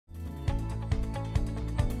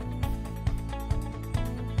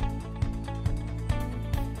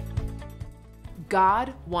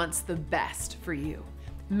God wants the best for you.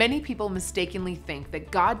 Many people mistakenly think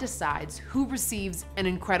that God decides who receives an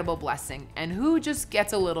incredible blessing and who just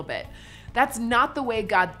gets a little bit. That's not the way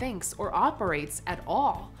God thinks or operates at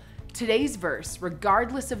all. Today's verse,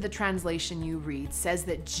 regardless of the translation you read, says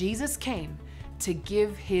that Jesus came to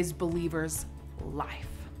give his believers life.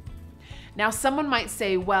 Now, someone might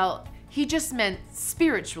say, well, he just meant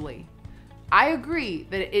spiritually. I agree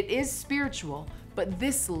that it is spiritual, but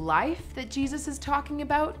this life that Jesus is talking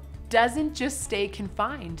about doesn't just stay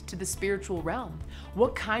confined to the spiritual realm.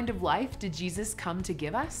 What kind of life did Jesus come to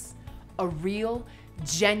give us? A real,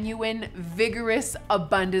 genuine, vigorous,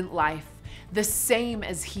 abundant life, the same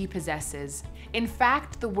as he possesses. In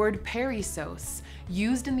fact, the word perissos,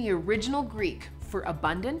 used in the original Greek for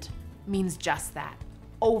abundant, means just that.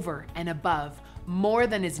 Over and above, more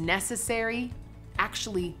than is necessary,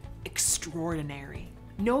 actually extraordinary.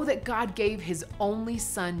 Know that God gave his only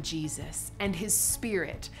son, Jesus, and his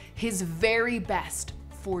Spirit, his very best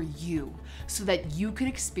for you, so that you could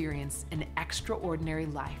experience an extraordinary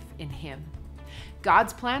life in him.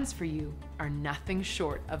 God's plans for you are nothing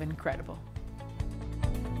short of incredible.